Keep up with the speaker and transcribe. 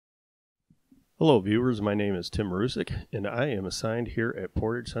Hello viewers, my name is Tim Rusick and I am assigned here at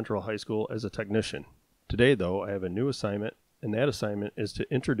Portage Central High School as a technician. Today though, I have a new assignment, and that assignment is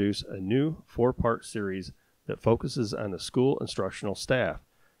to introduce a new 4-part series that focuses on the school instructional staff.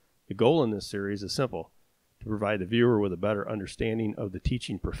 The goal in this series is simple: to provide the viewer with a better understanding of the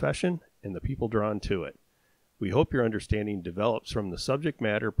teaching profession and the people drawn to it. We hope your understanding develops from the subject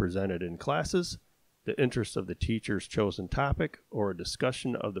matter presented in classes, the interest of the teacher's chosen topic, or a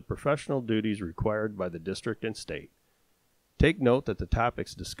discussion of the professional duties required by the district and state. Take note that the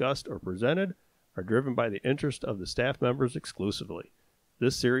topics discussed or presented are driven by the interest of the staff members exclusively.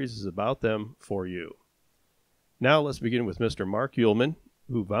 This series is about them for you. Now let's begin with Mr. Marc Uhlmann,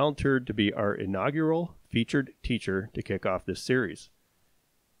 who volunteered to be our inaugural featured teacher to kick off this series.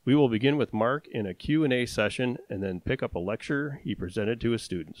 We will begin with Marc in a Q&A session and then pick up a lecture he presented to his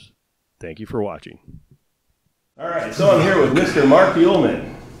students. Thank you for watching. All right, so I'm here with Mr. Marc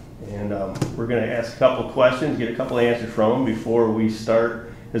Uhlmann, and we're going to ask a couple questions, get a couple answers from him before we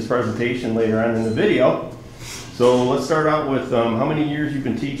start his presentation later on in the video. So let's start out with how many years you've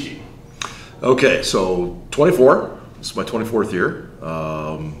been teaching? Okay, so 24. This is my 24th year.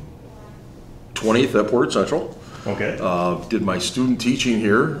 20th at Portage Central. Okay. Did my student teaching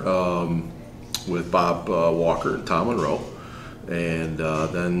here with Bob Walker and Tom Monroe, and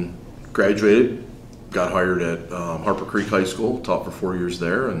then graduated, got hired at Harper Creek High School, taught for 4 years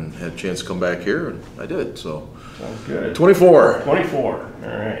there, and had a chance to come back here, and I did. So sounds good. 24. 24. All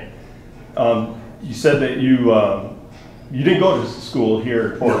right. You said that you didn't go to school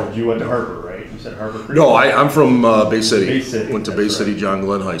here at Portage. You went to Harper, right? You said Harper Creek. No, I'm from Bay City. Bay City. Went to Bay City John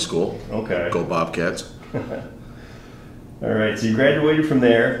Glenn High School. Okay. Go Bobcats. All right. So you graduated from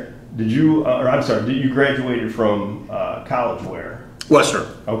there. Did you? You graduated from college where? Western.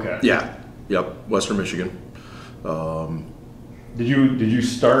 Okay. Yeah. Yep. Western Michigan. Did you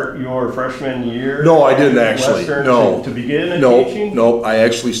start your freshman year? No, I didn't actually. Western No. To begin teaching? No. I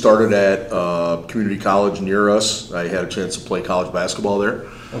actually started at community college near us. I had a chance to play college basketball there.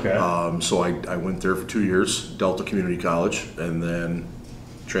 Okay. So I went there for 2 years, Delta Community College, and then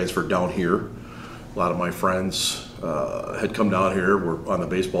transferred down here. A lot of my friends had come down here, were on the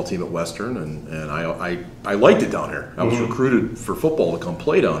baseball team at Western, and I liked it down here. I was recruited for football to come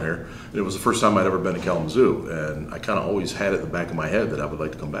play down here, and it was the first time I'd ever been to Kalamazoo, and I kind of always had it in the back of my head that I would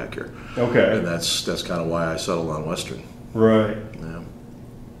like to come back here. Okay. And that's kind of why I settled on Western. Right. Yeah.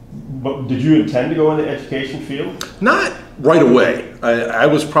 But did you intend to go in the education field? Not right away. I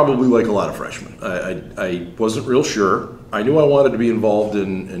was probably like a lot of freshmen. I wasn't real sure. I knew I wanted to be involved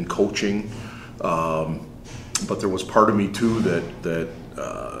in coaching. But there was part of me too that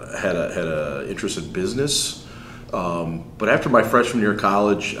had a interest in business. But after my freshman year of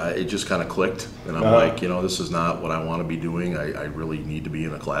college, it just kind of clicked, and I'm like, this is not what I want to be doing. I really need to be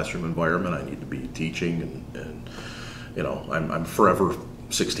in a classroom environment. I need to be teaching, and I'm forever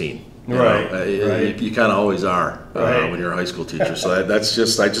 16. Right. You kind of always are when you're a high school teacher. So I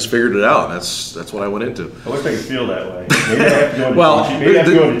just figured it out. And that's what I went into. I wish I could feel that way. Maybe I have to go into teaching. Maybe I have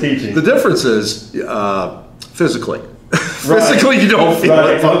to go into teaching. The difference is physically. Physically, you don't feel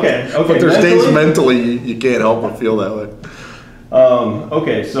it. Okay. But there's days mentally you can't help but feel that way.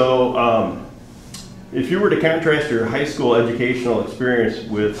 Okay, so if you were to contrast your high school educational experience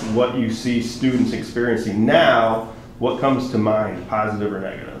with what you see students experiencing now, what comes to mind, positive or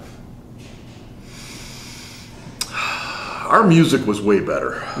negative? Our music was way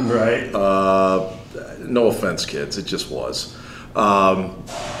better. Right. No offense, kids, it just was.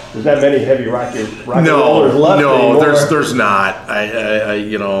 There's not many heavy rock rollers left anymore. No, there's not.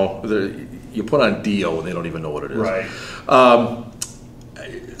 You put on Dio and they don't even know what it is. Right.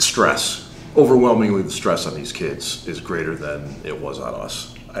 Stress. Overwhelmingly, the stress on these kids is greater than it was on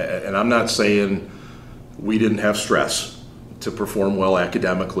us. And I'm not saying we didn't have stress to perform well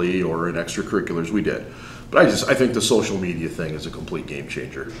academically or in extracurriculars. We did. But I think the social media thing is a complete game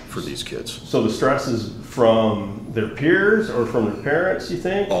changer for these kids. So the stress is from their peers or from their parents, you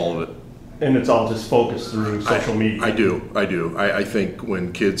think? All of it. And it's all just focused through social media? I do. I think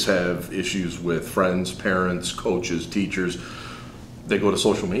when kids have issues with friends, parents, coaches, teachers, they go to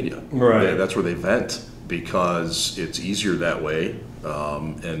social media. Right. That's where they vent because it's easier that way.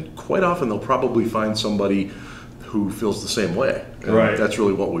 And quite often they'll probably find somebody who feels the same way. And right. That's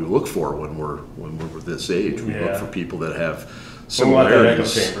really what we look for when we're this age. We look for people that have similarities. We want that echo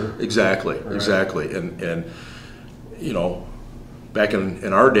chamber. Exactly. Right. Exactly. And back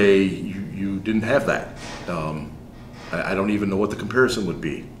in our day, you didn't have that. I don't even know what the comparison would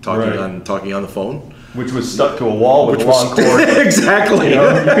be. Talking on the phone. Which was stuck to a wall with a long cord. Exactly. You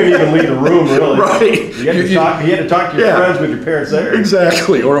couldn't even leave the room, really. Right. You had to talk to your friends with your parents there.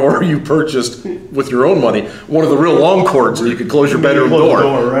 Exactly. Or you purchased, with your own money, one of the real long cords so you could close your bedroom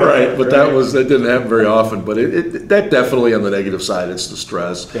door. Right. But that didn't happen very often. But that definitely, on the negative side, it's the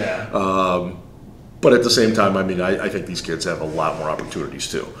stress. Yeah. But at the same time, I mean, I think these kids have a lot more opportunities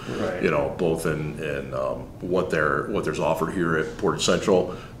too. Right. Both in what there's offered here at Portage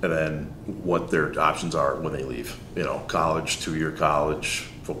Central, and then what their options are when they leave. College, 2-year college,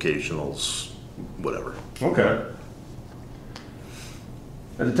 vocationals, whatever. Okay.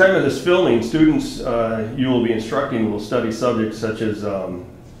 At the time of this filming, students you will be instructing will study subjects such as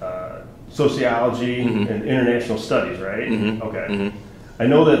sociology and international studies, right? Okay. Mm-hmm. I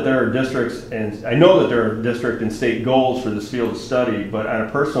know that there are district and state goals for this field of study, but on a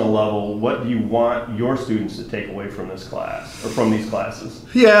personal level, what do you want your students to take away from this class or from these classes?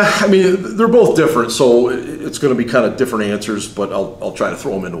 Yeah, I mean, they're both different, so it's going to be kind of different answers, but I'll try to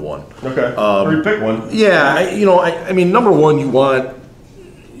throw them into one. Okay. Or you pick one. Yeah, I mean, number one, you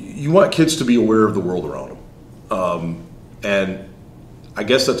want kids to be aware of the world around them, and I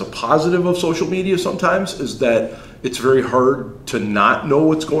guess that's a positive of social media sometimes, is that it's very hard to not know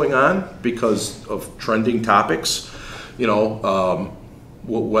what's going on because of trending topics.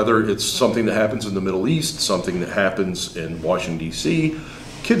 Whether it's something that happens in the Middle East, something that happens in Washington, D.C.,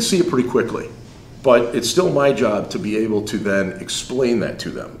 kids see it pretty quickly. But it's still my job to be able to then explain that to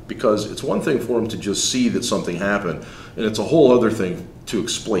them, because it's one thing for them to just see that something happened, and it's a whole other thing to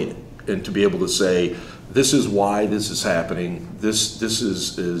explain it and to be able to say, this is why this is happening. This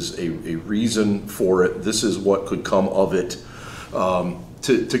is a reason for it. This is what could come of it.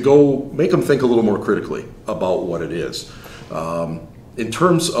 To go make them think a little more critically about what it is. In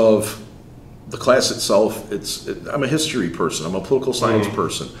terms of the class itself, I'm a history person. I'm a political science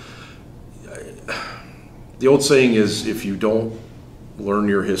person. The old saying is, if you don't learn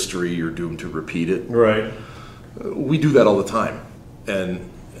your history, you're doomed to repeat it. Right. We do that all the time, and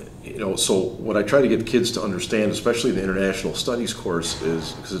so what I try to get kids to understand, especially the international studies course,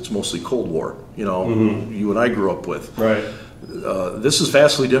 is because it's mostly Cold War, you and I grew up with. Right. This is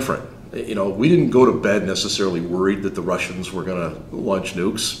vastly different. We didn't go to bed necessarily worried that the Russians were going to launch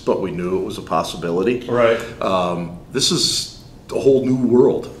nukes, but we knew it was a possibility. Right. This is a whole new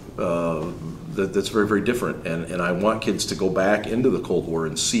world that's very, very different. And I want kids to go back into the Cold War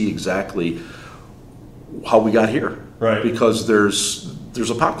and see exactly how we got here. Right. Because there's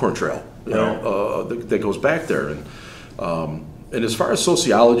a popcorn trail, that goes back there. And as far as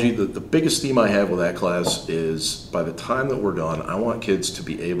sociology, the biggest theme I have with that class is, by the time that we're done, I want kids to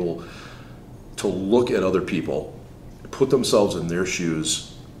be able to look at other people, put themselves in their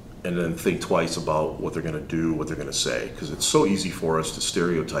shoes, and then think twice about what they're going to do, what they're going to say. Because it's so easy for us to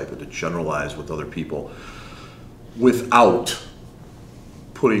stereotype and to generalize with other people without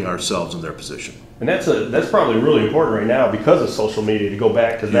putting ourselves in their position. And that's probably really important right now because of social media, to go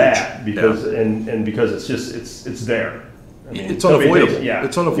back to that, because and because it's there. I mean, it's unavoidable.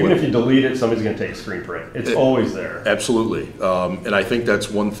 It's unavoidable. Even if you delete it, somebody's going to take a screen print. It's always there. Absolutely. And I think that's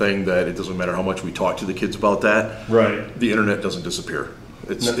one thing that it doesn't matter how much we talk to the kids about that. Right. The internet doesn't disappear.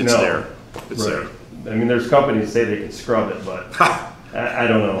 It's there. It's there. I mean, there's companies that say they can scrub it, but I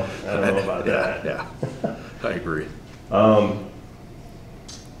don't know. I don't know about that. Yeah. I agree.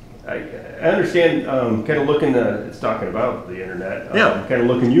 I understand, kind of looking, it's talking about the internet, yeah. Kind of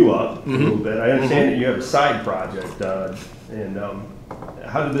looking you up a little bit. I understand that you have a side project, and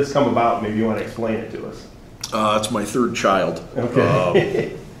how did this come about? Maybe you want to explain it to us. It's my third child.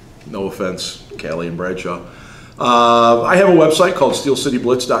 Okay. No offense, Callie and Bradshaw. I have a website called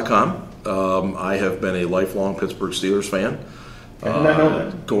SteelCityBlitz.com. I have been a lifelong Pittsburgh Steelers fan. I did not know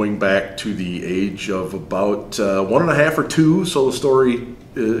that. Going back to the age of about 1.5 or 2, so the story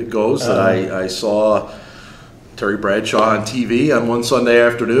goes that I saw Terry Bradshaw on TV on one Sunday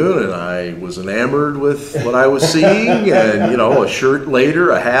afternoon, and I was enamored with what I was seeing, and a shirt later,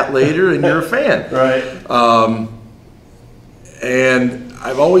 a hat later, and you're a fan. Right. And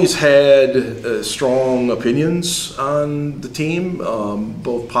I've always had strong opinions on the team,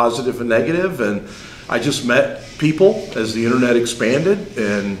 both positive and negative, and I just met people as the internet expanded,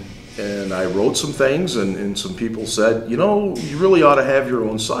 and I wrote some things, and some people said, you really ought to have your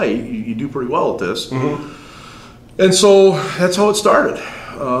own site. You do pretty well at this. Mm-hmm. And so that's how it started.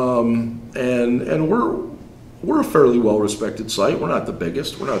 And we're a fairly well-respected site. We're not the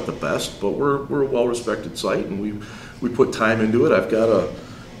biggest, we're not the best, but we're a well-respected site, and we put time into it. I've got a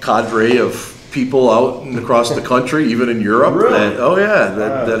cadre of people out and across the country, even in Europe. Really?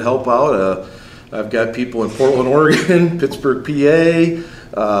 That help out. I've got people in Portland, Oregon, Pittsburgh, PA,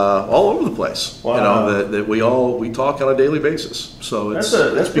 all over the place. Wow. You know, that we talk on a daily basis. So it's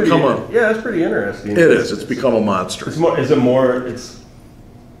become that's pretty interesting. It is. It's become a monster. It's more. Is it more?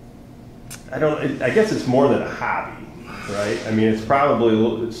 I guess it's more than a hobby, right? I mean, it's probably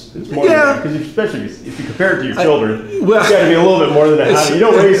it's more. Because especially if you compare it to your children, it's got to be a little bit more than a hobby. You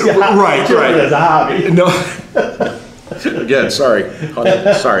don't raise children as a hobby. No. Again, sorry,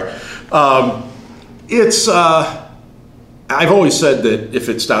 honey, sorry. It's. I've always said that if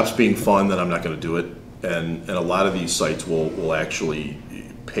it stops being fun, then I'm not going to do it. And a lot of these sites will actually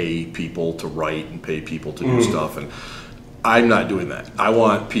pay people to write and pay people to do stuff, and I'm not doing that. I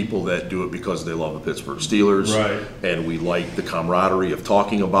want people that do it because they love the Pittsburgh Steelers, right. And we like the camaraderie of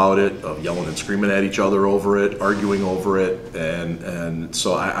talking about it, of yelling and screaming at each other over it, arguing over it, and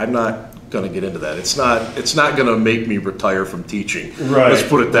so I'm not going to get into that. It's not going to make me retire from teaching. Right. Let's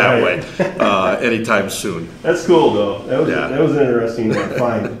put it that way. Anytime soon. That's cool though. That was an interesting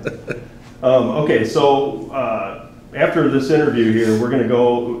find. Okay, so after this interview here, we're going to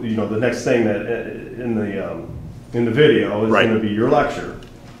go. You know, the next thing that in the video is going to be your lecture.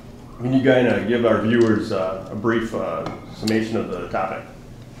 Can you kind of give our viewers a brief summation of the topic?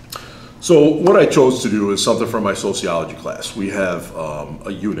 So what I chose to do is something from my sociology class. We have a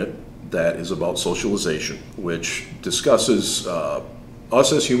unit that is about socialization, which discusses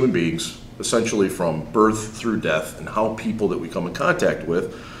us as human beings, essentially from birth through death, and how people that we come in contact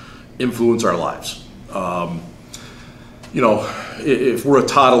with influence our lives. You know, if we're a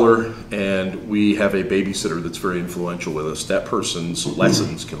toddler and we have a babysitter that's very influential with us, that person's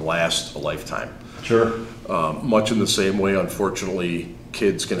lessons can last a lifetime. Sure. Much in the same way, unfortunately,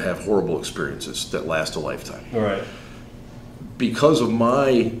 kids can have horrible experiences that last a lifetime. All right. Because of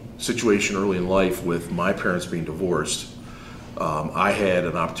my situation early in life with my parents being divorced, I had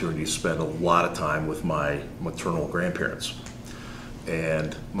an opportunity to spend a lot of time with my maternal grandparents.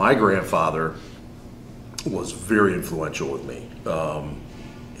 And my grandfather was very influential with me.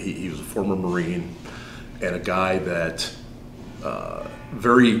 He was a former Marine and a guy that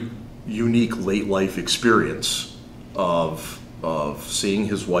very unique late life experience of seeing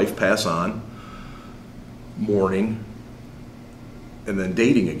his wife pass on, mourning, and then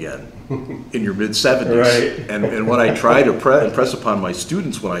dating again in your mid-70s. Right. And what I try to impress upon my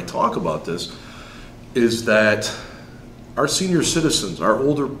students when I talk about this is that our senior citizens, our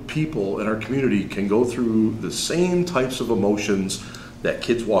older people in our community can go through the same types of emotions that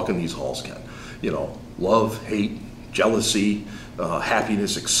kids walking these halls can. You know, love, hate, jealousy,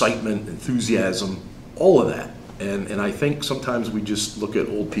 happiness, excitement, enthusiasm, all of that. And I think sometimes we just look at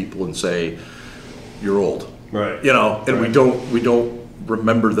old people and say, you're old. Right. You know, and right. we don't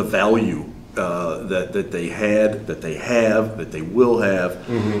remember the value that they had, that they have, that they will have.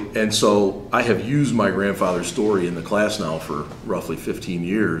 Mm-hmm. And so I have used my grandfather's story in the class now for roughly 15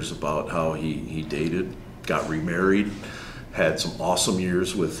 years about how he dated, got remarried, had some awesome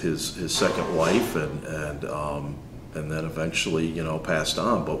years with his second wife, and then eventually, you know, passed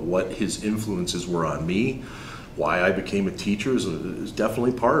on. But what his influences were on me, why I became a teacher is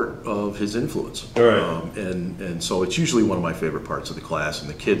definitely part of his influence. All right. And so it's usually one of my favorite parts of the class. And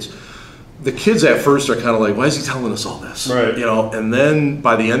the kids at first are kind of like, why is he telling us all this? Right. You know, and then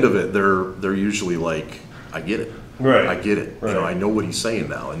by the end of it, they're usually like, I get it. Right. I get it. Right. You know, I know what he's saying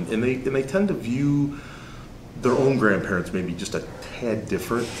now. And they tend to view their own grandparents maybe just a tad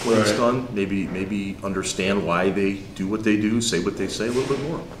different when it's done. Maybe understand why they do what they do, say what they say a little bit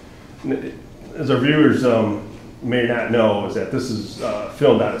more. As our viewers may not know, is that this is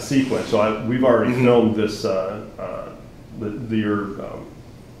filmed out of sequence. So we've already filmed this. What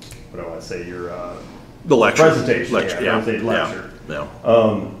do I want to say? The lecture. Presentation. Lecture. Yeah. Lecture. Yeah.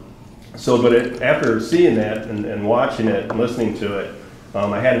 But after seeing that and watching it and listening to it,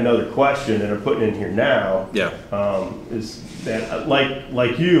 I had another question, and I'm putting in here now. Yeah. Is that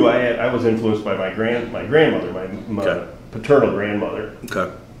like you? I was influenced by my grandmother, my paternal grandmother.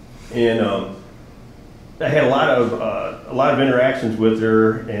 Okay. And I had a lot of interactions with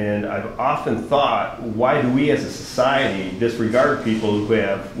her, and I've often thought, why do we as a society disregard people who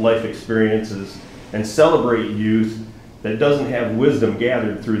have life experiences and celebrate youth that doesn't have wisdom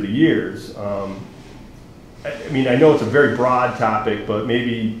gathered through the years? I mean, I know it's a very broad topic, but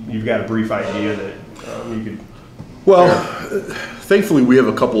maybe you've got a brief idea that you could. Well, thankfully, we have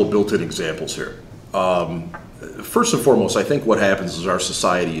a couple of built-in examples here. First and foremost, I think what happens is our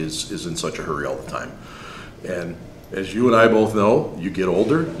society is in such a hurry all the time. And as you and I both know, you get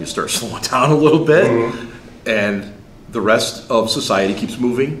older, you start slowing down a little bit, and the rest of society keeps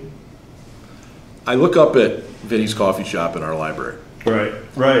moving. I look up at Vinny's coffee shop in our library. Right.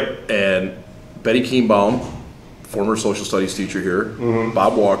 And Betty Kienbaum former social studies teacher here.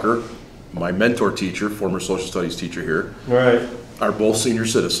 Bob Walker, my mentor teacher, former social studies teacher here, Right. are both senior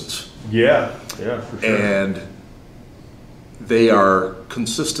citizens. Yeah, yeah, for sure. And they are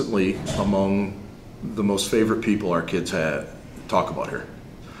consistently among the most favorite people our kids talk about here.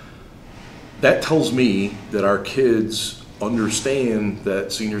 That tells me that our kids understand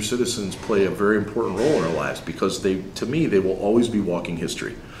that senior citizens play a very important role in our lives, because to me, they will always be walking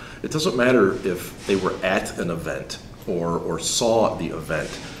history. It doesn't matter if they were at an event or saw the event,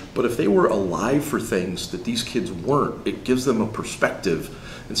 but if they were alive for things that these kids weren't, it gives them a perspective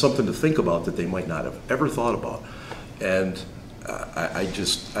and something to think about that they might not have ever thought about. And I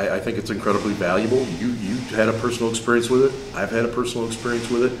think it's incredibly valuable. You had a personal experience with it. I've had a personal experience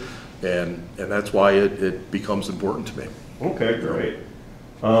with it. And that's why it becomes important to me. Okay, great.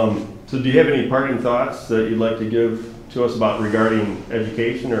 So do you have any parting thoughts that you'd like to give to us regarding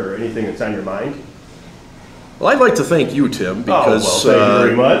education or anything that's on your mind? Well, I'd like to thank you, Tim, because thank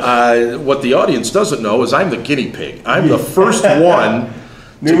you very much. What the audience doesn't know is I'm the guinea pig. I'm the first one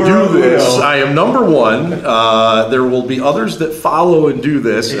to do this. I am number one. There will be others that follow and do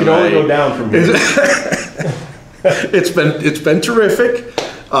this. It can only go down from here. It's been terrific.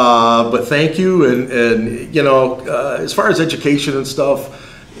 But thank you, and you know, as far as education and stuff,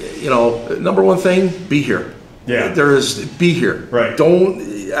 you know, number one thing, be here. Yeah. Be here. Right.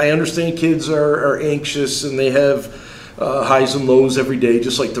 I understand kids are anxious and they have highs and lows every day,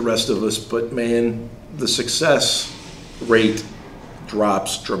 just like the rest of us. But man, the success rate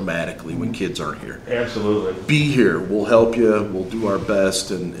drops dramatically when kids aren't here. Absolutely. Be here. We'll help you. We'll do our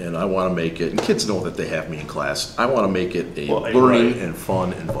best, and I want to make it. And kids know that they have me in class. I want to make it a learning and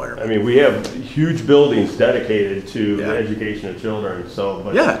fun environment. I mean, we have huge buildings dedicated to the education of children. So,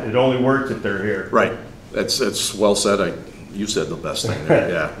 but it only works if they're here. Right. That's well said. You said the best thing there.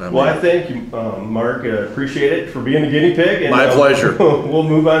 Yeah. Well, I thank you, Mark. Appreciate it for being the guinea pig. And, my pleasure. We'll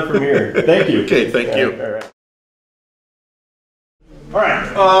move on from here. Thank you. Okay. Thank you. All right. All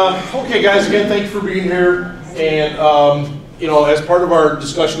right. Okay, guys. Again, thank you for being here. And you know, as part of our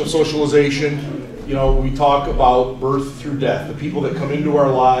discussion of socialization, you know, we talk about birth through death. The people that come into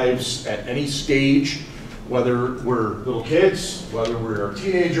our lives at any stage, whether we're little kids, whether we're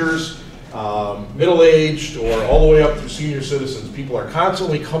teenagers, middle-aged, or all the way up through senior citizens. People are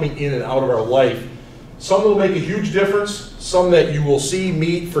constantly coming in and out of our life. Some will make a huge difference. Some that you will see,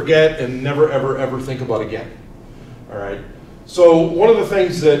 meet, forget, and never, ever, ever think about again. All right. So one of the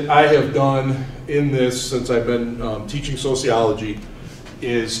things that I have done in this since I've been teaching sociology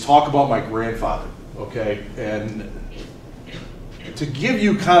is talk about my grandfather, okay? And to give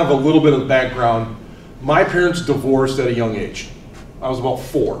you kind of a little bit of background, my parents divorced at a young age. I was about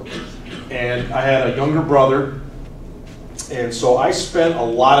 4. And I had a younger brother, and so I spent a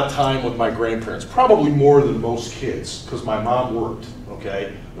lot of time with my grandparents, probably more than most kids, because my mom worked,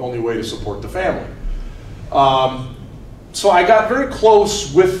 okay? The only way to support the family. So I got very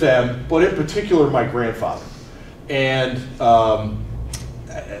close with them, but in particular my grandfather. And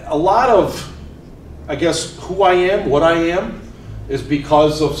a lot of, I guess, who I am, what I am, is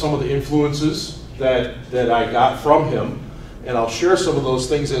because of some of the influences that I got from him. And I'll share some of those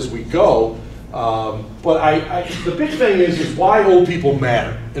things as we go. But the big thing is why old people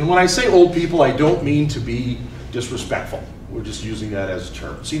matter. And when I say old people, I don't mean to be disrespectful. We're just using that as a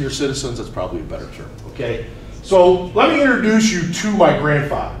term. Senior citizens, that's probably a better term, okay? So let me introduce you to my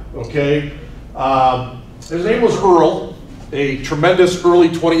grandfather, okay? His name was Earl, a tremendous early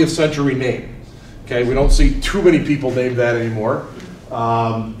 20th century name. Okay, we don't see too many people named that anymore.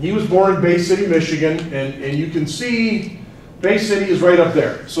 He was born in Bay City, Michigan, and you can see Bay City is right up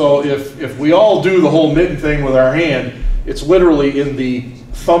there. So if we all do the whole mitten thing with our hand, it's literally in the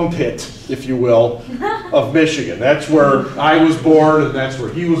thumb pit, if you will, of Michigan. That's where I was born, and that's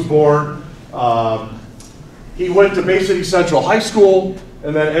where he was born. He went to Bay City Central High School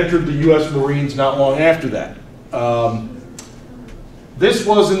and then entered the U.S. Marines not long after that. This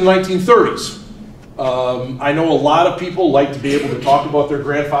was in the 1930s. I know a lot of people like to be able to talk about their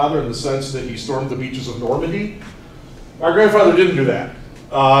grandfather in the sense that he stormed the beaches of Normandy. My grandfather didn't do that.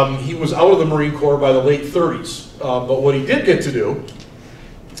 He was out of the Marine Corps by the late 30s. But what he did get to do,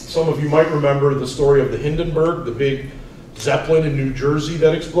 some of you might remember the story of the Hindenburg, the big Zeppelin in New Jersey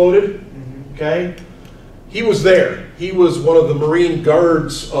that exploded. Okay? He was there. He was one of the Marine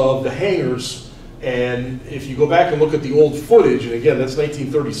guards of the hangars, and if you go back and look at the old footage, and again, that's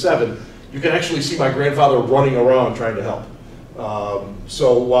 1937, you can actually see my grandfather running around trying to help.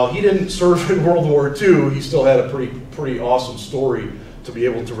 So while he didn't serve in World War II, he still had a pretty awesome story to be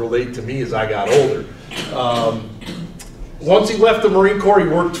able to relate to me as I got older. Once he left the Marine Corps, he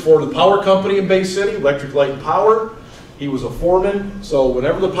worked for the power company in Bay City, Electric Light and Power. He was a foreman, so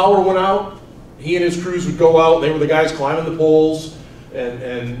whenever the power went out, he and his crews would go out. They were the guys climbing the poles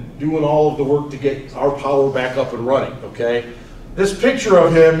and doing all of the work to get our power back up and running, okay? This picture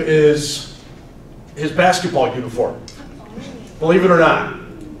of him is his basketball uniform, believe it or not.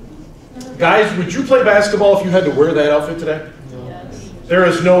 Guys, would you play basketball if you had to wear that outfit today? Yes. There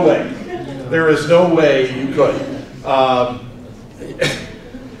is no way. There is no way you could. I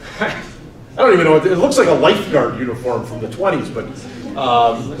don't even know, it looks like a lifeguard uniform from the 20s, but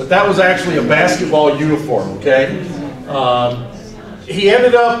that was actually a basketball uniform, okay? He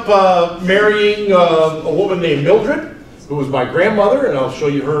ended up marrying a woman named Mildred, who was my grandmother, and I'll show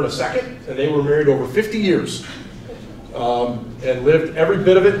you her in a second, and they were married over 50 years. And lived every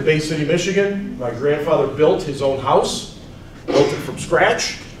bit of it in Bay City, Michigan. My grandfather built his own house, built it from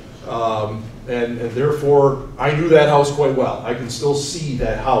scratch, and therefore I knew that house quite well. I can still see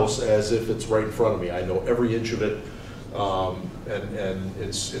that house as if it's right in front of me. I know every inch of it, and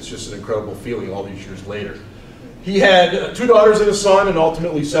it's just an incredible feeling all these years later. He had 2 daughters and a son, and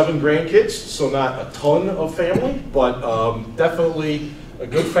ultimately 7 grandkids, so not a ton of family, but definitely a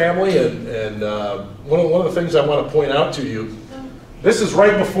good family. And one of the things I want to point out to you, this is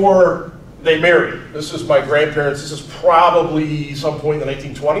right before they married. This is my grandparents. This is probably some point in the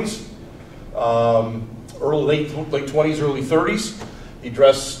 1920s, late 20s, early 30s. He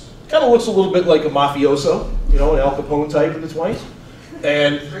dressed, kind of looks a little bit like a mafioso, you know, an Al Capone type in the 20s.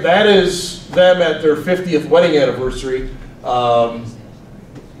 And that is them at their 50th wedding anniversary.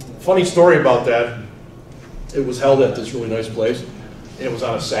 Funny story about that. It was held at this really nice place. It was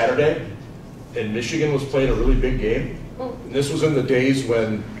on a Saturday, and Michigan was playing a really big game. And this was in the days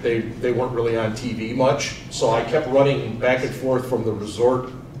when they weren't really on TV much, so I kept running back and forth from the resort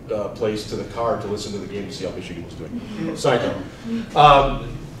place to the car to listen to the game to see how Michigan was doing. Side note.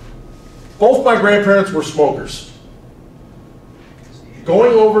 Both my grandparents were smokers.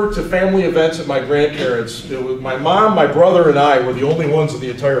 Going over to family events at my grandparents', it was my mom, my brother, and I were the only ones of the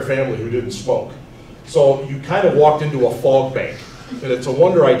entire family who didn't smoke. So you kind of walked into a fog bank. And it's a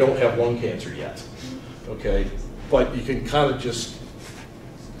wonder I don't have lung cancer yet, okay? But you can kind of just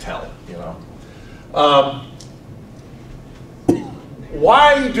tell, you know.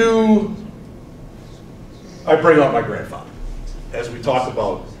 Why do I bring up my grandfather as we talk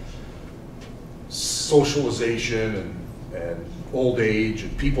about socialization and old age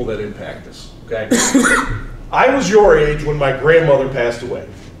and people that impact us, okay? I was your age when my grandmother passed away.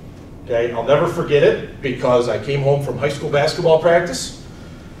 Okay, I'll never forget it because I came home from high school basketball practice.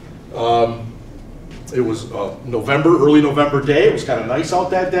 It was early November day. It was kind of nice out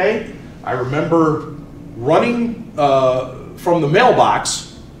that day. I remember running from the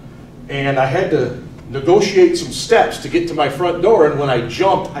mailbox, and I had to negotiate some steps to get to my front door, and when I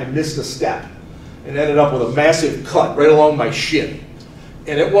jumped, I missed a step and ended up with a massive cut right along my shin.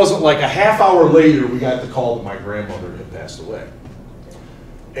 And it wasn't like a half hour later we got the call that my grandmother had passed away.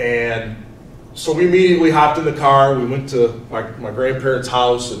 And so we immediately hopped in the car. We went to my grandparents'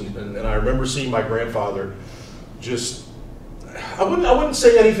 house, and I remember seeing my grandfather just, I wouldn't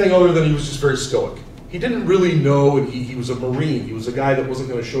say anything other than he was just very stoic. He didn't really know, and he was a Marine. He was a guy that wasn't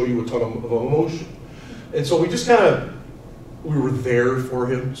going to show you a ton of emotion. And so we just kind of, we were there for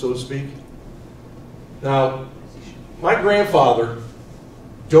him, so to speak. Now, my grandfather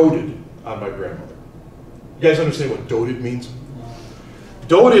doted on my grandmother. You guys understand what doted means?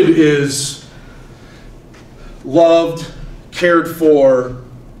 Doted is loved, cared for,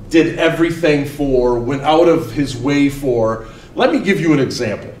 did everything for, went out of his way for. Let me give you an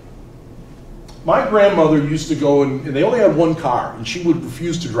example. My grandmother used to go, and they only had one car, and she would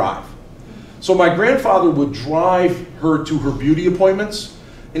refuse to drive. So my grandfather would drive her to her beauty appointments,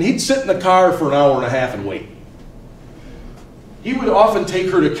 and he'd sit in the car for an hour and a half and wait. He would often take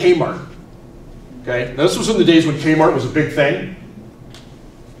her to Kmart. Okay, now this was in the days when Kmart was a big thing.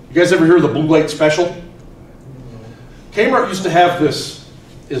 You guys ever hear of the blue light special? Kmart used to have this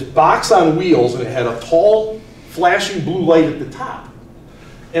box on wheels, and it had a tall, flashing blue light at the top.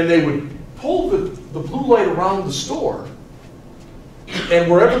 And they would pull the blue light around the store, and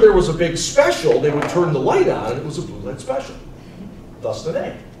wherever there was a big special, they would turn the light on, and it was a blue light special. Thus the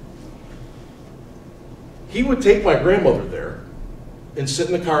name. He would take my grandmother there and sit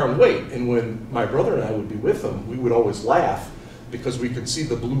in the car and wait. And when my brother and I would be with him, we would always laugh because we could see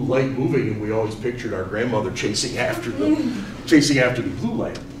the blue light moving, and we always pictured our grandmother chasing after the blue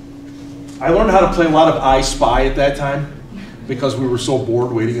light. I learned how to play a lot of I Spy at that time because we were so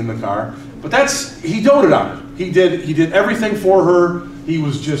bored waiting in the car. But he doted on her. He did everything for her. He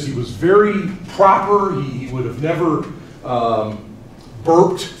was very proper. He would have never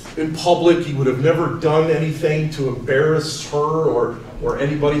burped in public. He would have never done anything to embarrass her or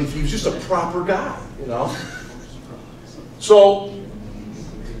anybody. He was just a proper guy, you know. So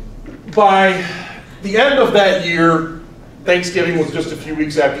by the end of that year, Thanksgiving was just a few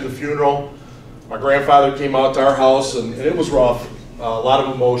weeks after the funeral. My grandfather came out to our house, and it was rough, a lot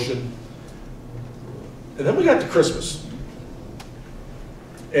of emotion. And then we got to Christmas.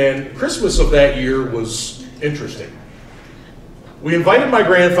 And Christmas of that year was interesting. We invited my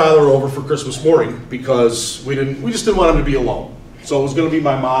grandfather over for Christmas morning because we just didn't want him to be alone. So it was going to be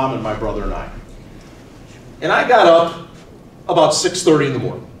my mom and my brother and I. And I got up about 6:30 in the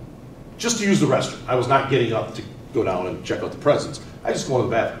morning just to use the restroom. I was not getting up to go down and check out the presents. I just go to the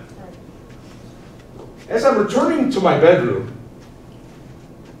bathroom. As I'm returning to my bedroom,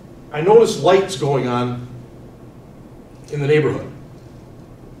 I notice lights going on in the neighborhood.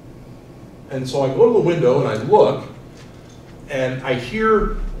 And so I go to the window and I look, and I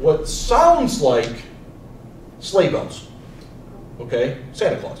hear what sounds like sleigh bells. Okay?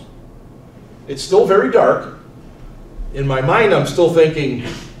 Santa Claus. It's still very dark. In my mind, I'm still thinking,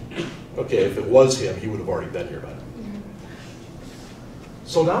 okay, if it was him, he would have already been here by now.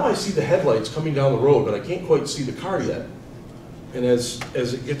 So now I see the headlights coming down the road, but I can't quite see the car yet. And as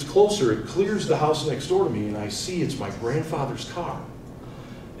it gets closer, it clears the house next door to me, and I see it's my grandfather's car.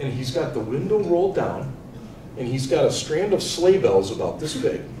 And he's got the window rolled down, and he's got a strand of sleigh bells about this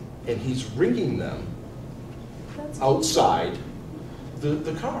big, and he's ringing them outside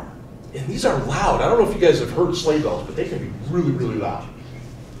the car. And these are loud. I don't know if you guys have heard sleigh bells, but they can be really, really loud.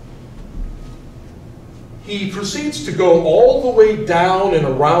 He proceeds to go all the way down and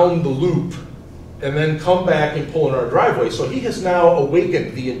around the loop and then come back and pull in our driveway. So he has now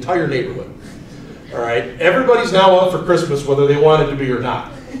awakened the entire neighborhood. All right, everybody's now up for Christmas, whether they wanted to be or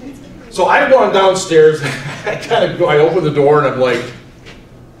not. So I've gone downstairs, I open the door and I'm like,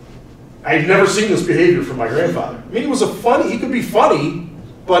 I've never seen this behavior from my grandfather. I mean, he could be funny,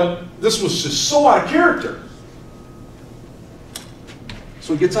 but this was just so out of character.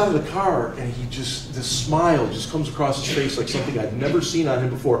 So he gets out of the car and this smile just comes across his face like something I'd never seen on him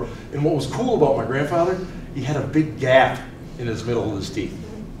before. And what was cool about my grandfather, he had a big gap in his middle of his teeth.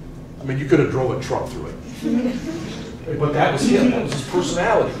 I mean, you could have drove a truck through it. But that was him, that was his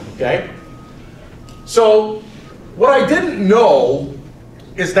personality, okay? So what I didn't know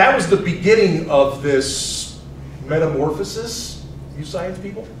is that was the beginning of this metamorphosis, you science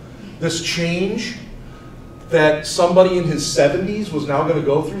people, this change that somebody in his 70s was now going to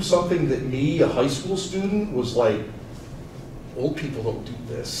go through something that me, a high school student, was like, old people don't do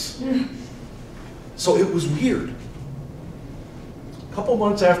this. So it was weird. A couple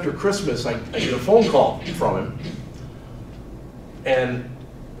months after Christmas, I get a phone call from him. And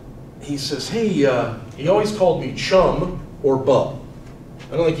he says, hey, he always called me Chum or Bub.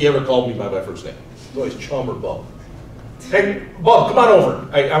 I don't think he ever called me by my first name. It was always Chum or Bub. Hey, Bub, come on over.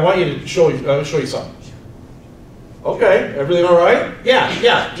 I want you to show you something. Okay, everything all right?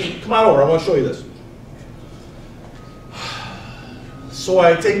 Yeah, come on over, I want to show you this. So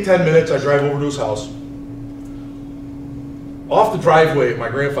I take 10 minutes, I drive over to his house. Off the driveway at my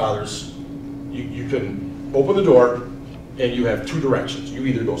grandfather's, you can open the door and you have two directions. You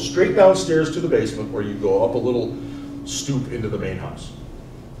either go straight downstairs to the basement or you go up a little stoop into the main house.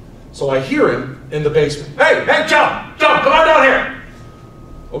 So I hear him in the basement. Hey, Chum, come on down here.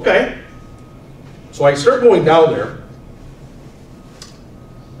 Okay. So I start going down there,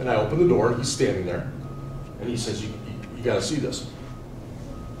 and I open the door, and he's standing there, and he says, you got to see this.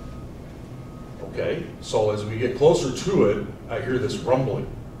 Okay, so as we get closer to it, I hear this rumbling,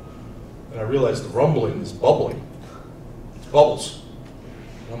 and I realize the rumbling is bubbling. It's bubbles.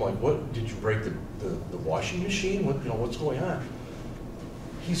 And I'm like, what, did you break the washing machine? What's going on?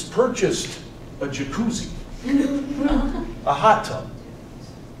 He's purchased a jacuzzi, a hot tub.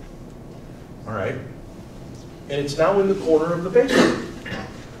 All right, and it's now in the corner of the basement.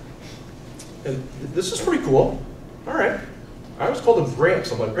 And this is pretty cool. All right, I always called him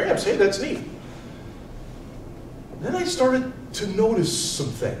Gramps. I'm like, Gramps, hey, that's neat. Then I started to notice some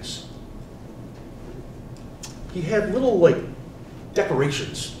things. He had little like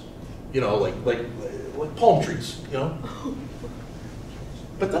decorations, like palm trees,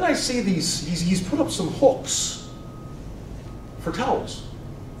 But then I see he's put up some hooks for towels.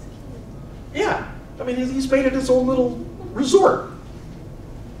 Yeah, I mean, he's made it his own little resort.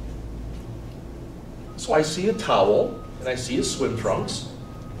 So I see a towel, and I see his swim trunks.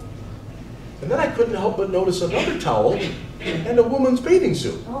 And then I couldn't help but notice another towel and a woman's bathing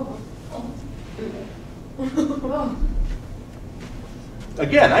suit. Now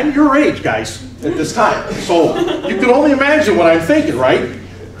again, I'm your age, guys, at this time. So you can only imagine what I'm thinking, right?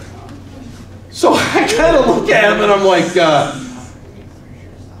 So I kind of look at him and I'm like,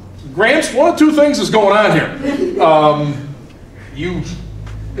 Gramps, one of two things is going on here.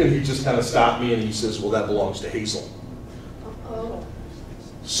 And he just kind of stopped me and he says, well, that belongs to Hazel.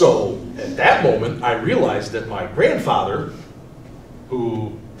 So at that moment, I realized that my grandfather,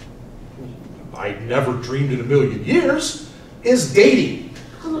 who I never dreamed in a million years, is dating.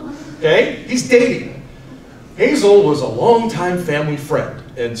 Okay? He's dating. Hazel was a longtime family friend.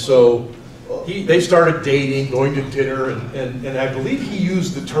 And so they started dating, going to dinner, and I believe he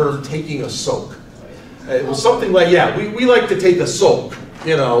used the term taking a soak. It was something like, yeah, we like to take a soak,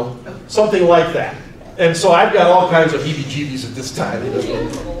 you know, something like that. And so I've got all kinds of heebie-jeebies at this time. You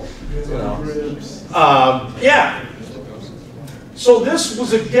know. Yeah. So this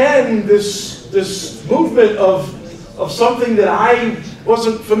was, again, this movement of something that I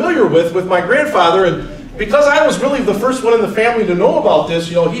wasn't familiar with my grandfather. And because I was really the first one in the family to know about this,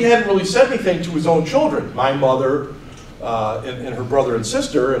 you know, he hadn't really said anything to his own children, my mother and her brother and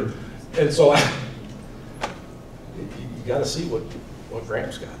sister. And so you got to see what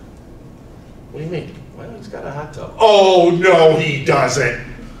Gramps got. What do you mean? Well, he's got a hot tub. Oh, no, he doesn't.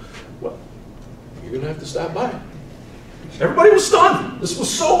 Well, you're going to have to stop by. Everybody was stunned. This was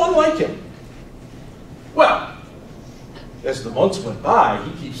so unlike him. Well, as the months went by,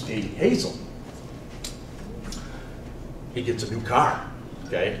 he keeps dating Hazel. He gets a new car,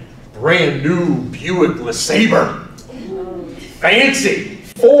 okay? Brand new Buick LeSabre. Fancy.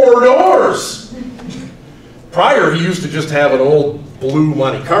 4 doors. Prior, he used to just have an old blue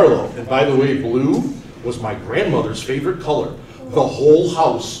Monte Carlo. And by the way, blue was my grandmother's favorite color. The whole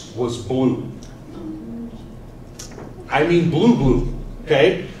house was blue. I mean blue,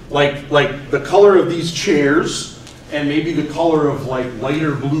 okay? Like the color of these chairs and maybe the color of like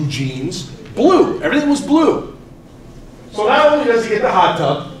lighter blue jeans. Blue, everything was blue. So not only does he get the hot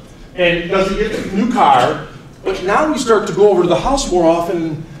tub and does he get the new car, but now we start to go over to the house more often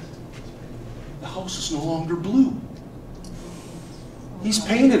and the house is no longer blue. He's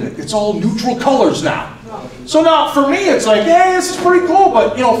painted it. It's all neutral colors now. So now for me, it's like, hey, this is pretty cool.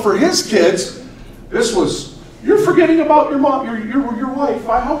 But you know, for his kids, this was, you're forgetting about your mom, your wife.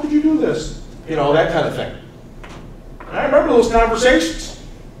 How could you do this? You know, that kind of thing. And I remember those conversations.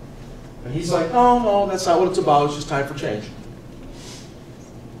 And he's like, no, that's not what it's about. It's just time for change.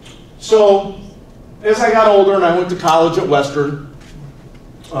 So as I got older and I went to college at Western,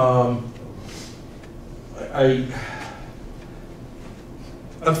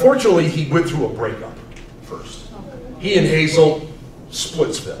 unfortunately, he went through a breakup first. He and Hazel,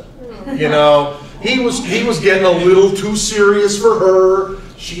 Splitsville. You know, he was getting a little too serious for her.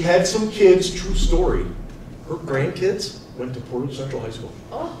 She had some kids, true story. Her grandkids went to Portage Central High School.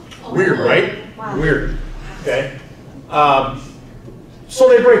 Weird, right? Wow. Weird. Okay. So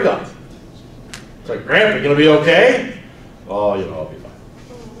they break up. It's like, Grandpa, you gonna be okay? Oh, you know, I'll be fine.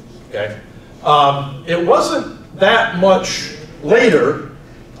 Okay. It wasn't that much later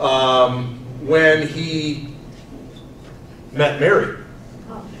when he met Mary.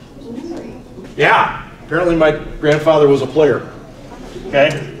 Yeah, apparently my grandfather was a player.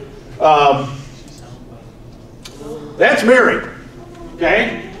 Okay, that's Mary.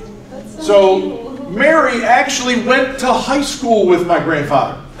 Okay, so Mary actually went to high school with my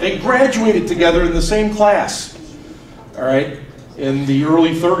grandfather. They graduated together in the same class. All right, in the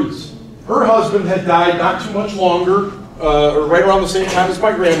early 30s. Her husband had died not too much longer. Right around the same time as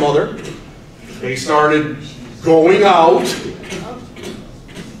my grandmother. They started going out,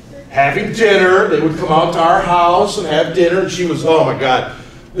 having dinner. They would come out to our house and have dinner, and she was, oh my God,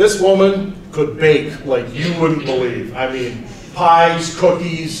 this woman could bake like you wouldn't believe. I mean, pies,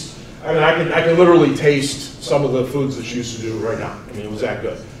 cookies. I mean, I can literally taste some of the foods that she used to do right now. I mean, it was that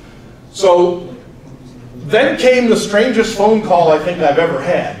good. So then came the strangest phone call I think I've ever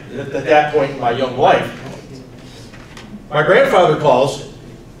had at that point in my young life. My grandfather calls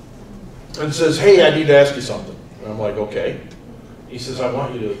and says, hey, I need to ask you something. And I'm like, okay. He says, I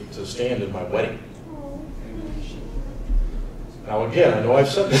want you to stand in my wedding. Now again, I know I've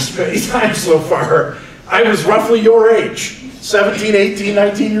said this many times so far. I was roughly your age, 17, 18,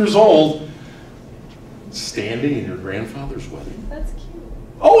 19 years old, standing in your grandfather's wedding. That's cute.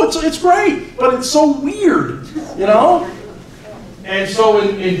 Oh, it's great, but it's so weird, you know? And so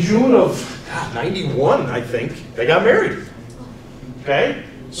in June of 91, I think, they got married. Okay?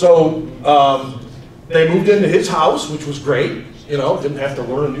 So they moved into his house, which was great. You know, didn't have to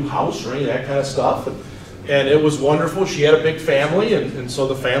learn a new house or any of that kind of stuff. And it was wonderful. She had a big family, and so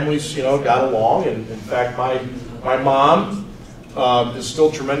the families, you know, got along. And in fact, my mom is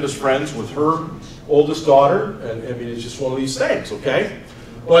still tremendous friends with her oldest daughter, and I mean, it's just one of these things, okay?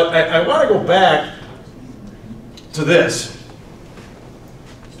 But I want to go back to this.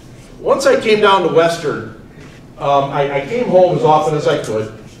 Once I came down to Western, I came home as often as I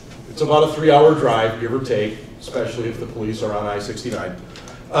could. It's about a 3-hour drive, give or take, especially if the police are on I-69.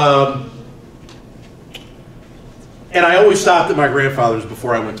 And I always stopped at my grandfather's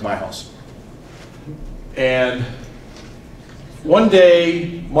before I went to my house. And one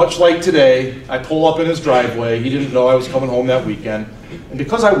day, much like today, I pull up in his driveway. He didn't know I was coming home that weekend. And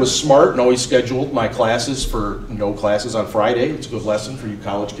because I was smart and always scheduled my classes for no classes on Friday, it's a good lesson for you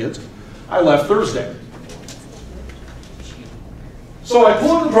college kids, I left Thursday. So I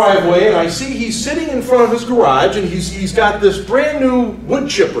pull in the driveway and I see he's sitting in front of his garage, and he's got this brand new wood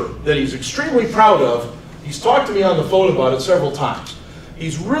chipper that he's extremely proud of. He's talked to me on the phone about it several times.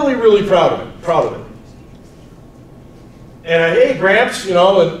 He's really, really proud of it. And hey, Gramps, you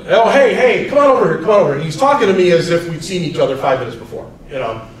know, and oh, hey, come on over here. And he's talking to me as if we'd seen each other 5 minutes before, you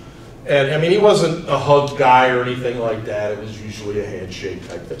know. And I mean, he wasn't a hug guy or anything like that. It was usually a handshake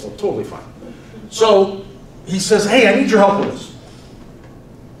type thing. Well, totally fine. So he says, hey, I need your help with this.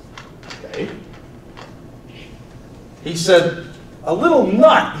 Okay. He said, a little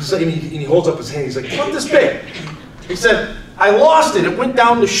nut. He said, and he holds up his hand. He's like, what this big? He said, I lost it. It went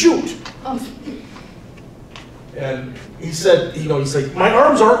down the chute. And he said, you know, he's like, my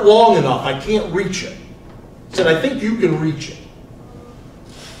arms aren't long enough. I can't reach it. He said, I think you can reach it.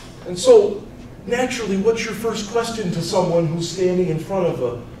 And so, naturally, what's your first question to someone who's standing in front of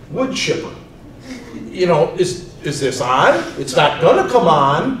a wood chipper? You know, is this on? It's not gonna come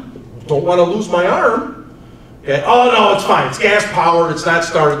on. Don't want to lose my arm. Okay. Oh no, it's fine. It's gas powered. It's not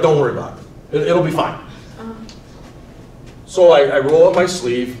started. Don't worry about it. It'll be fine. So I roll up my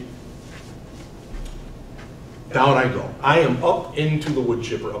sleeve. Down I go. I am up into the wood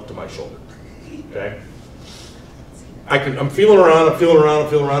chipper, up to my shoulder. Okay. I'm feeling around.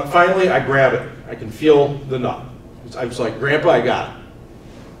 Finally, I grab it. I can feel the nut. I was like, Grandpa, I got it.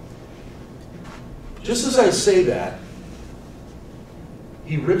 Just as I say that,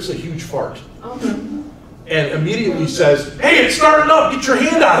 he rips a huge fart. And immediately says, hey, it's starting up, get your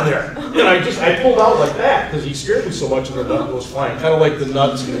hand out of there. And I pulled out like that because he scared me so much and the nut goes flying. Kind of like the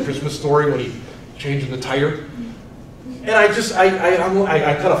nuts in the Christmas Story when he changing the tire. And I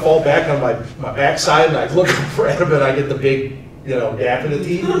kind of fall back on my backside and I look over at him and I get the big, you know, gap in the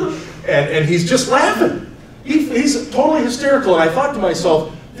teeth. And he's just laughing. He's totally hysterical. And I thought to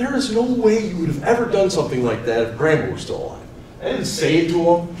myself, there is no way you would have ever done something like that if Grandma were still alive. I didn't say it to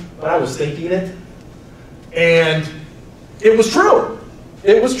him, but I was thinking it. And it was true.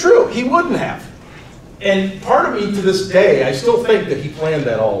 It was true. He wouldn't have. And part of me to this day, I still think that he planned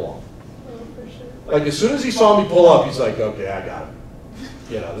that all along. Oh, for sure. Like as soon as he saw me pull up, he's like, okay, I got it.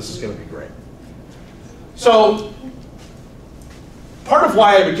 You know, this is going to be great. So part of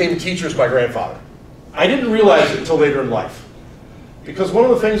why I became a teacher is my grandfather. I didn't realize it until later in life. Because one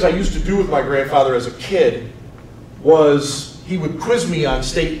of the things I used to do with my grandfather as a kid was he would quiz me on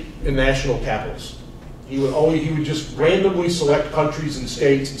state and national capitals. He would just randomly select countries and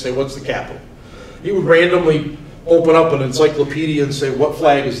states and say, what's the capital? He would randomly open up an encyclopedia and say, what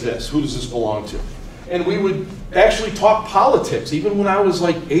flag is this? Who does this belong to? And we would actually talk politics, even when I was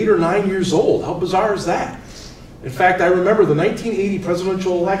like 8 or 9 years old. How bizarre is that? In fact, I remember the 1980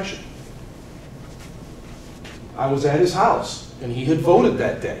 presidential election. I was at his house, and he had voted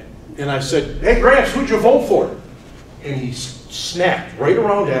that day. And I said, hey, Gramps, who'd you vote for? And he snapped right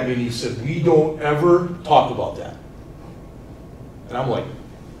around at me and he said, we don't ever talk about that. And I'm like,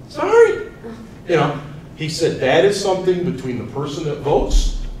 sorry. You know, he said, that is something between the person that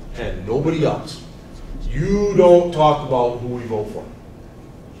votes and nobody else. You don't talk about who we vote for.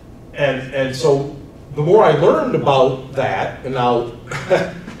 And so the more I learned about that, and now,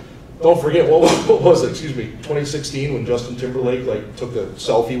 don't forget, what was it, 2016 when Justin Timberlake like took a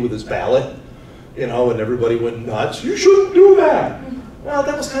selfie with his ballot, you know, and everybody went nuts. You shouldn't do that. Well,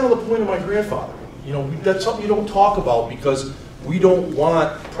 that was kind of the point of my grandfather. You know, that's something you don't talk about because we don't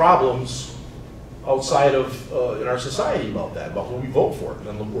want problems outside of in our society about that, about who we vote for,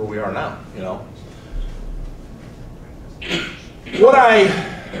 and look where we are now. You know,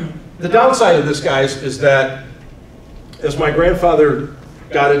 the downside of this, guys, is that as my grandfather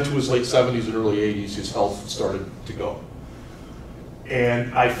got into his late 70s and early 80s, his health started to go.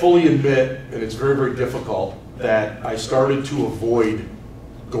 And I fully admit, and it's very, very difficult, that I started to avoid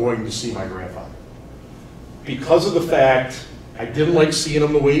going to see my grandfather. Because of the fact I didn't like seeing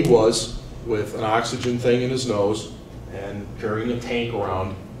him the way he was, with an oxygen thing in his nose and carrying a tank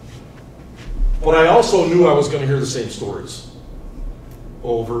around. But I also knew I was going to hear the same stories.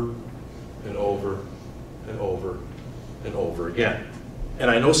 over and over and over and over again. And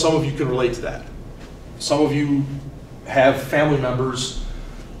I know some of you can relate to that. Some of you have family members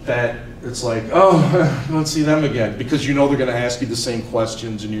that it's like, oh, I don't see them again, because you know they're going to ask you the same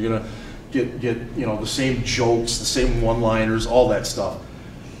questions, and you're going to get you know, the same jokes, the same one-liners, all that stuff.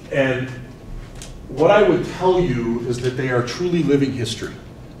 And what I would tell you is that they are truly living history.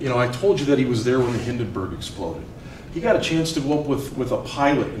 You know, I told you that he was there when the Hindenburg exploded. He got a chance to go up with a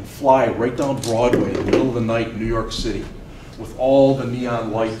pilot and fly right down Broadway in the middle of the night in New York City with all the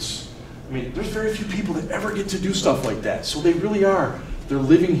neon lights. I mean, there's very few people that ever get to do stuff like that. So they really are. They're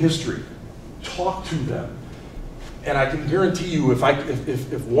living history. Talk to them. And I can guarantee you,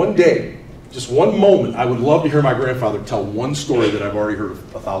 if one day, just one moment, I would love to hear my grandfather tell one story that I've already heard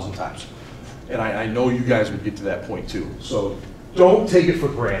 1,000 times. And I know you guys would get to that point too. So don't take it for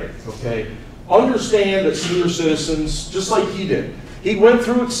granted, okay? Understand that senior citizens, just like he did, he went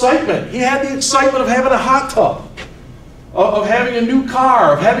through excitement. He had the excitement of having a hot tub, of having a new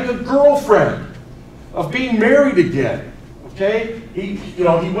car, of having a girlfriend, of being married again, okay? He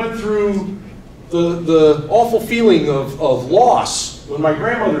went through the awful feeling of loss when my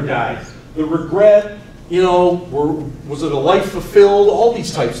grandmother died, the regret, you know, was it a life fulfilled, all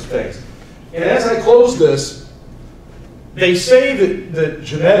these types of things. And as I close this, they say that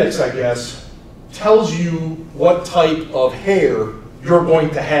genetics, I guess, tells you what type of hair you're going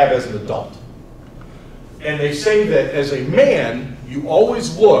to have as an adult. And they say that as a man, you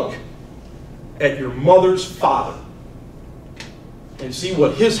always look at your mother's father and see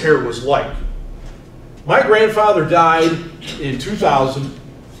what his hair was like. My grandfather died in 2000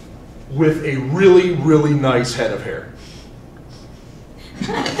 with a really, really nice head of hair.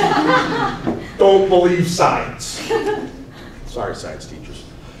 Don't believe science. Sorry, science teachers.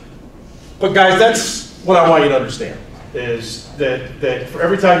 But guys, that's what I want you to understand, is that for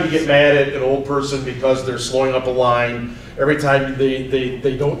every time you get mad at an old person because they're slowing up a line, every time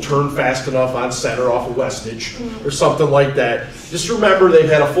they don't turn fast enough on center off of Westnedge or something like that, just remember they've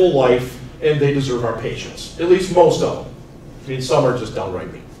had a full life and they deserve our patience. At least most of them. I mean, some are just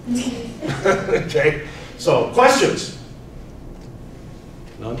downright mean. Okay? So, questions?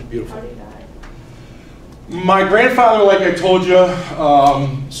 None? Beautiful. How did he die? My grandfather, like I told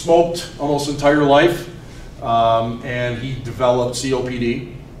you, smoked almost entire life, and he developed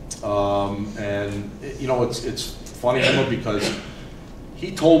COPD. And you know, it's funny because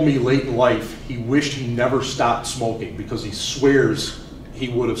he told me late in life he wished he never stopped smoking because he swears he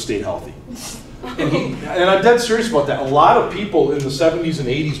would have stayed healthy. And I'm dead serious about that. A lot of people in the 70s and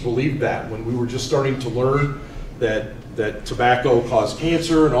 80s believed that when we were just starting to learn that tobacco caused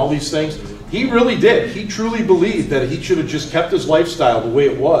cancer and all these things. He really did. He truly believed that he should have just kept his lifestyle the way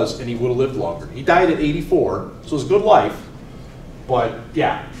it was and he would have lived longer. He died at 84, so it was a good life. But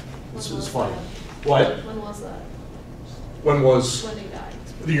yeah, this is funny. What? When was that? When When he died?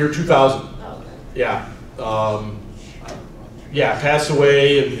 the year 2000. Oh, okay. Yeah. Yeah, passed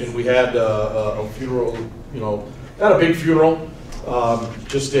away, and we had a funeral, you know, not a big funeral,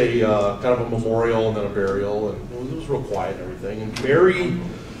 just a kind of a memorial and then a burial, and it was real quiet and everything. And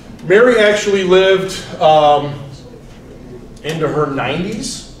Mary actually lived into her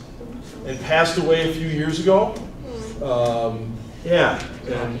 90s and passed away a few years ago. Yeah,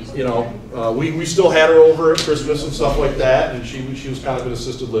 and you know, we still had her over at Christmas and stuff like that, and she was kind of in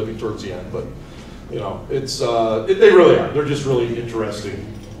assisted living towards the end, but you know, it's they really are. They're just really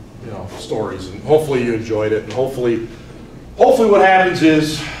interesting, you know, stories, and hopefully you enjoyed it, and hopefully what happens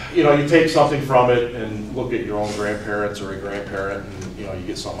is, you know, you take something from it and look at your own grandparents or a grandparent, and you know, you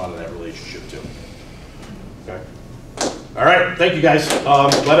get something out of that relationship too. Okay. All right. Thank you, guys.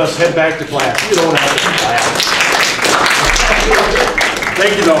 Let us head back to class. You don't have to class.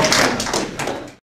 Thank you, though.